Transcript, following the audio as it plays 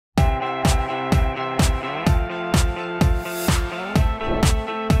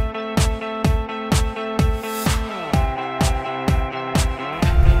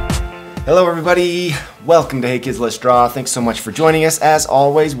Hello everybody, welcome to Hey Kids Let's Draw. Thanks so much for joining us. As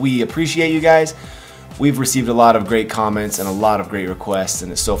always, we appreciate you guys. We've received a lot of great comments and a lot of great requests,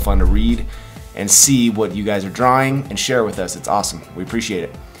 and it's so fun to read and see what you guys are drawing and share with us. It's awesome. We appreciate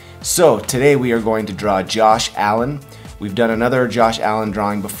it. So today we are going to draw Josh Allen. We've done another Josh Allen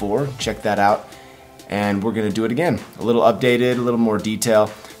drawing before. Check that out. And we're going to do it again. A little updated, a little more detail.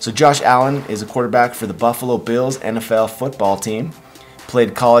 So Josh Allen is a quarterback for the Buffalo Bills NFL football team.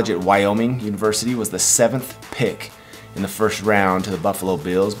 Played college at Wyoming University, was the 7th pick in the first round to the Buffalo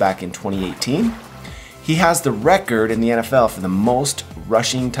Bills back in 2018. He has the record in the NFL for the most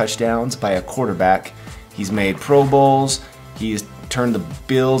rushing touchdowns by a quarterback. He's made Pro Bowls, he's turned the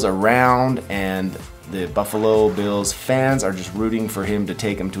Bills around, and the Buffalo Bills fans are just rooting for him to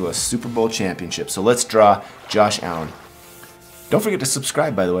take him to a Super Bowl championship. So let's draw Josh Allen. Don't forget to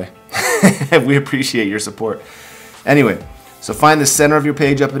subscribe, by the way. We appreciate your support. Anyway, so find the center of your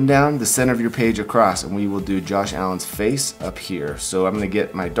page up and down, the center of your page across, and we will do Josh Allen's face up here. So I'm going to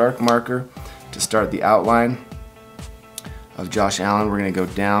get my dark marker to start the outline of Josh Allen. We're going to go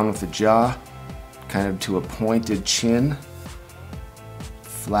down with the jaw, kind of to a pointed chin,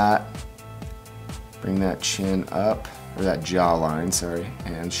 flat, bring that chin up, or that jawline, sorry,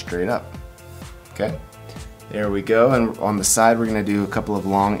 and straight up. Okay, there we go. And on the side we're going to do a couple of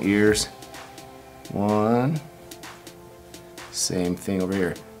long ears. One. Same thing over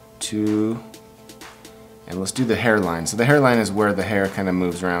here. 2, and let's do the hairline. So the hairline is where the hair kind of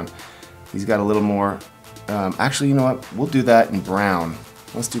moves around. He's got a little more, actually, you know what? We'll do that in brown.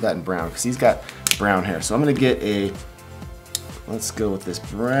 Let's do that in brown because he's got brown hair. So I'm gonna get a, let's go with this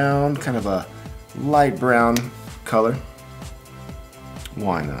brown, kind of a light brown color.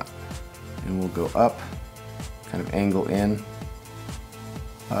 Why not? And we'll go up, kind of angle in,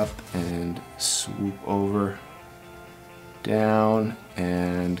 up and swoop over, down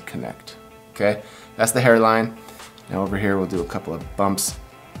and connect. Okay, that's the hairline. Now over here we'll do a couple of bumps,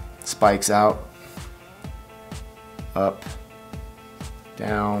 spikes out, up,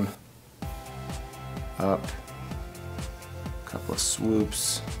 down, up, a couple of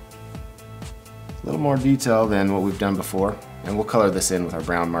swoops, a little more detail than what we've done before, and we'll color this in with our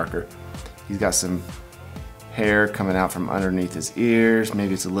brown marker. He's got some hair coming out from underneath his ears,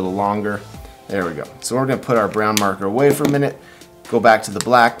 maybe it's a little longer. There we go. So we're going to put our brown marker away for a minute, go back to the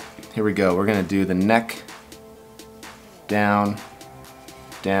black. Here we go. We're going to do the neck, down,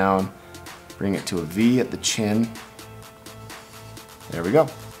 down, bring it to a V at the chin. There we go.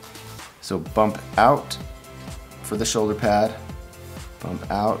 So bump out for the shoulder pad, bump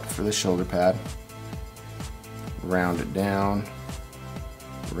out for the shoulder pad, round it down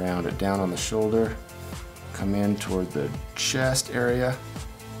on the shoulder, come in toward the chest area,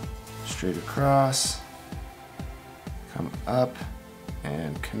 straight across, come up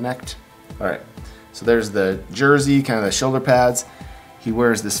and connect. All right, so there's the jersey, kind of the shoulder pads. He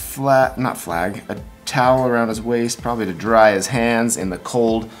wears this a towel around his waist, probably to dry his hands in the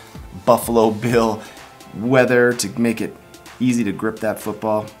cold Buffalo Bill weather to make it easy to grip that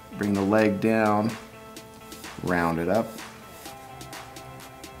football. Bring the leg down, round it up,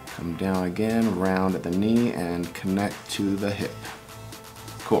 come down again, round at the knee and connect to the hip.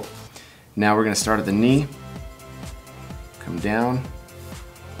 Cool. Now we're going to start at the knee, come down,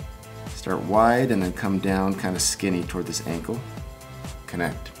 start wide and then come down kind of skinny toward this ankle,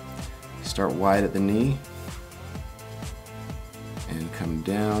 connect. Start wide at the knee and come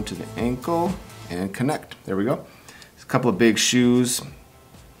down to the ankle and connect. There we go. There's a couple of big shoes.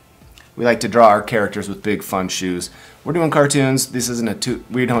 We like to draw our characters with big fun shoes. We're doing cartoons. This isn't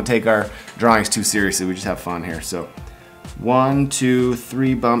we don't take our drawings too seriously. We just have fun here. So 1, 2,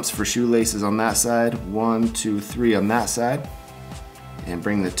 3 bumps for shoelaces on that side, 1, 2, 3 on that side, and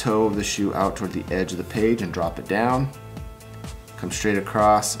bring the toe of the shoe out toward the edge of the page and drop it down. Come straight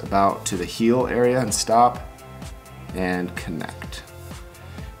across about to the heel area and stop and connect.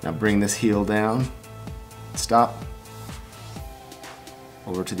 Now bring this heel down, stop,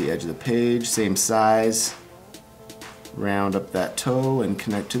 over to the edge of the page, same size, round up that toe and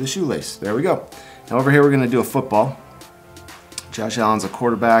connect to the shoelace. There we go. Now over here we're going to do a football. Josh Allen's a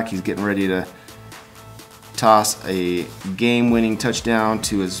quarterback. He's getting ready to toss a game-winning touchdown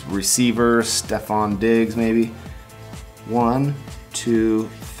to his receiver, Stefon Diggs, maybe. 1, 2,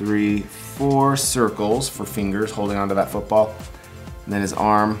 3, 4 circles for fingers holding onto that football. And then his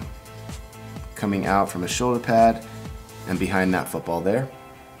arm coming out from his shoulder pad and behind that football there.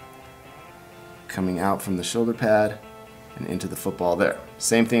 Coming out from the shoulder pad and into the football there.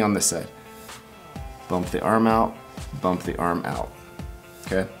 Same thing on this side. Bump the arm out, bump the arm out.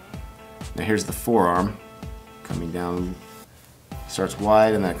 Okay? Now here's the forearm coming down Starts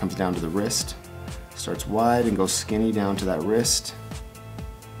wide and then it comes down to the wrist. Starts wide and goes skinny down to that wrist.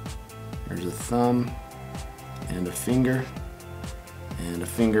 There's a thumb and a finger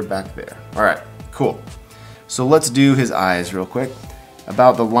back there. All right, cool. So let's do his eyes real quick.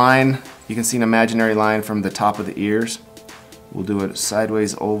 About the line, you can see an imaginary line from the top of the ears. We'll do a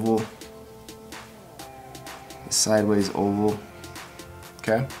sideways oval. A sideways oval.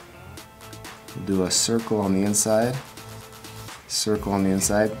 Okay. We'll do a circle on the inside. Circle on the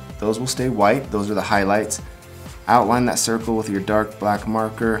inside. Those will stay white. Those are the highlights. Outline that circle with your dark black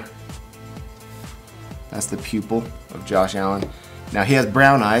marker. That's the pupil of Josh Allen. Now he has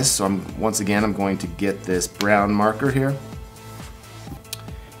brown eyes, so once again I'm going to get this brown marker here.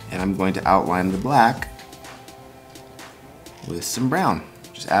 And I'm going to outline the black with some brown.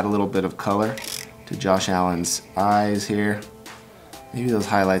 Just add a little bit of color to Josh Allen's eyes here. Maybe those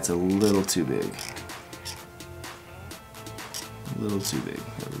highlights a little too big. A little too big.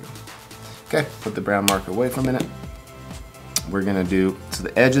 There we go. Okay, put the brown marker away for a minute. We're gonna do, so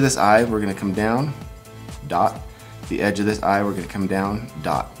the edge of this eye, we're gonna come down, dot. The edge of this eye, we're gonna come down,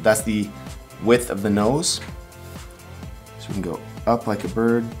 dot. That's the width of the nose. So we can go up like a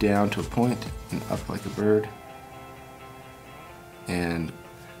bird, down to a point, and up like a bird. And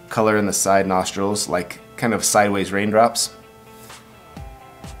color in the side nostrils, like kind of sideways raindrops.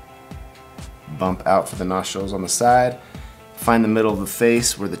 Bump out for the nostrils on the side. Find the middle of the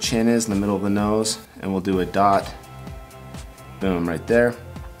face where the chin is, in the middle of the nose, and we'll do a dot. Boom, right there.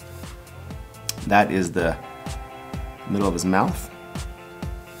 That is the middle of his mouth.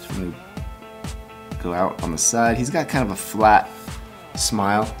 So we're gonna go out on the side. He's got kind of a flat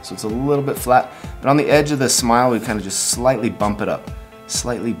smile, so it's a little bit flat. But on the edge of the smile, we kind of just slightly bump it up.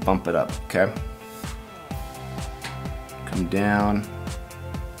 Slightly bump it up, okay? Come down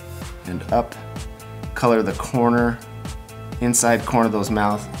and up. Color the corner, inside corner of the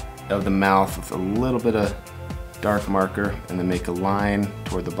mouth with a little bit of dark marker, and then make a line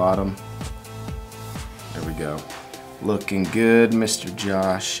toward the bottom. There we go. Looking good, Mr.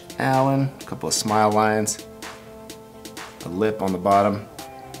 Josh Allen. A couple of smile lines, a lip on the bottom,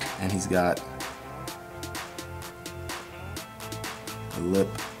 and he's got a lip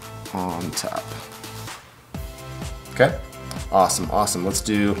on top. Okay, awesome, awesome. Let's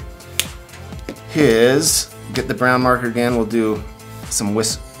do his, get the brown marker again. We'll do he's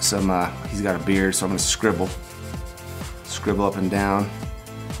got a beard, so I'm gonna scribble up and down.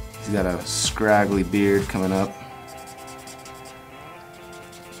 He's got a scraggly beard coming up.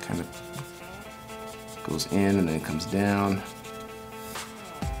 Kind of goes in and then it comes down.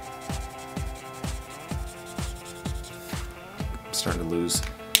 I'm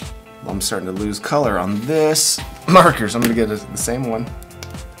starting to lose color on this marker, so I'm gonna get the same one.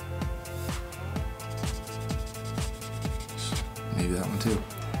 Maybe that one too.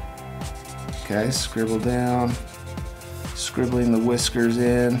 Okay, scribble down. Scribbling the whiskers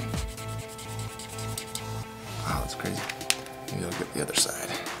in. Wow, that's crazy. Maybe I'll get the other side.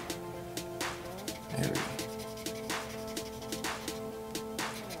 There we go.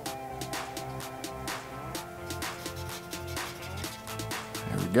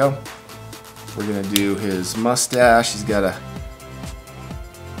 There we go. We're gonna do his mustache. He's got a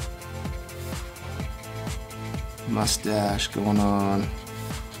mustache going on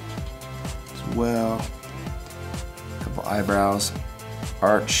as well. Couple eyebrows,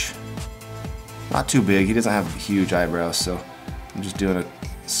 arch. Not too big. He doesn't have huge eyebrows, so I'm just doing a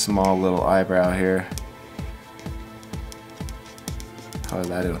small little eyebrow here. Color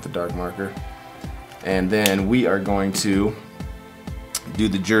that in with the dark marker. And then we are going to do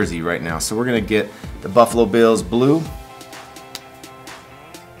the jersey right now. So we're gonna get the Buffalo Bills blue.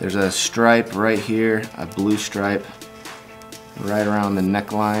 There's a stripe right here, a blue stripe right around the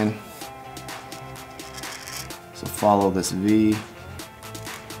neckline. So follow this V.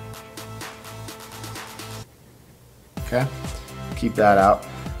 Okay, keep that out.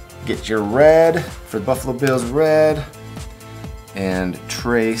 Get your red for Buffalo Bills red and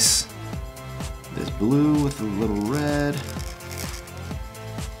trace this blue with a little red.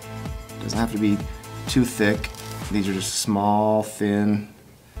 Doesn't have to be too thick. These are just small, thin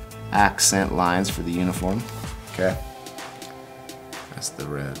accent lines for the uniform. Okay, that's the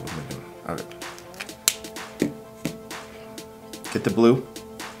red. What am I doing? Okay. Get the blue,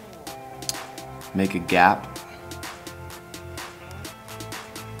 make a gap.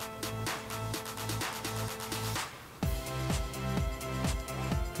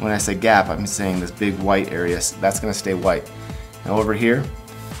 When I say gap, I'm saying this big white area, that's gonna stay white. Now over here,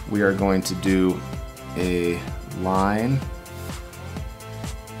 we are going to do a line,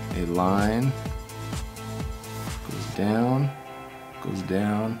 goes down, goes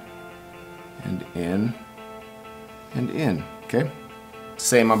down and in and in, okay?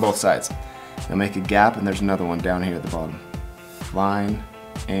 Same on both sides. Now make a gap, and there's another one down here at the bottom. Line,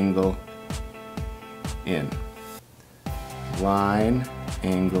 angle, in. Line,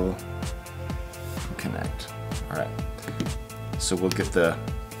 angle, and connect. All right, so we'll get the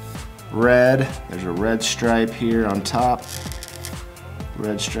red. There's a red stripe here on top,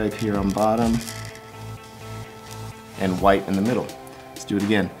 red stripe here on bottom, and white in the middle. Let's do it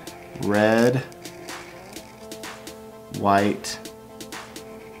again. Red, white,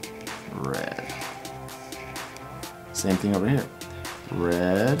 red. Same thing over here.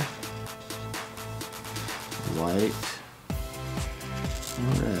 Red, white,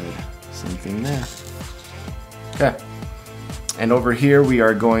 red. Same thing there. Okay. And over here we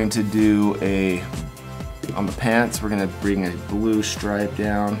are going to do on the pants, we're going to bring a blue stripe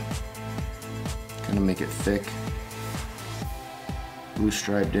down. Kind of make it thick. Blue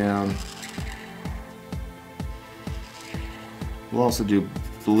stripe down. We'll also do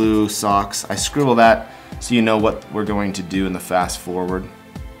blue socks. I scribble that so you know what we're going to do in the fast forward.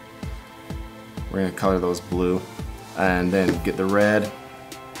 We're going to color those blue and then get the red.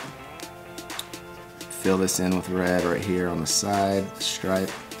 Fill this in with red right here on the side, stripe.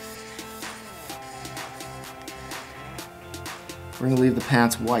 We're going to leave the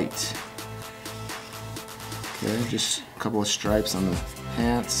pants white. Okay, just a couple of stripes on the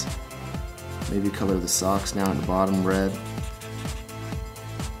pants. Maybe color the socks down at the bottom red.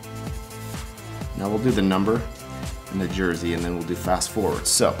 Now we'll do the number and the jersey, and then we'll do fast forward.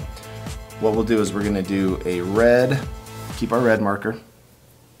 So what we'll do is we're going to do a red, keep our red marker,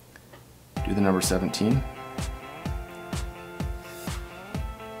 do the number 17.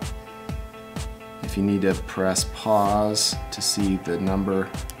 If you need to press pause to see the number,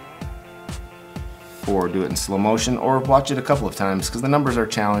 or do it in slow motion, or watch it a couple of times because the numbers are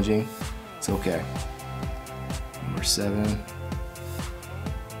challenging, it's okay. Number 7,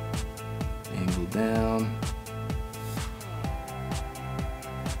 angle down,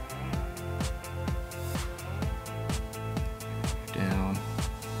 down,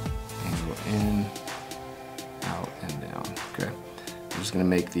 angle in, out and down. Okay, I'm just going to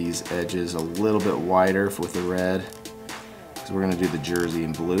make these edges a little bit wider with the red because we're going to do the jersey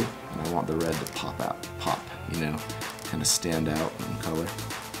in blue, and I want the red to pop out, you know, kind of stand out in color.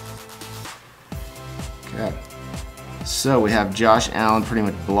 Okay, so we have Josh Allen pretty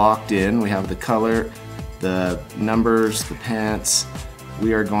much blocked in. We have the color, the numbers, the pants.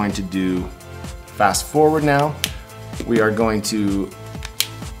 We are going to do fast forward now. We are going to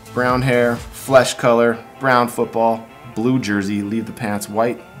brown hair, flesh color, brown football, blue jersey, leave the pants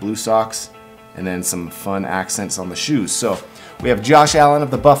white, blue socks, and then some fun accents on the shoes. So we have Josh Allen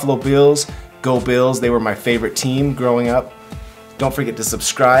of the Buffalo Bills. Go Bills, they were my favorite team growing up. Don't forget to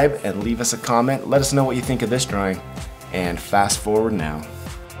subscribe and leave us a comment. Let us know what you think of this drawing. And fast forward now.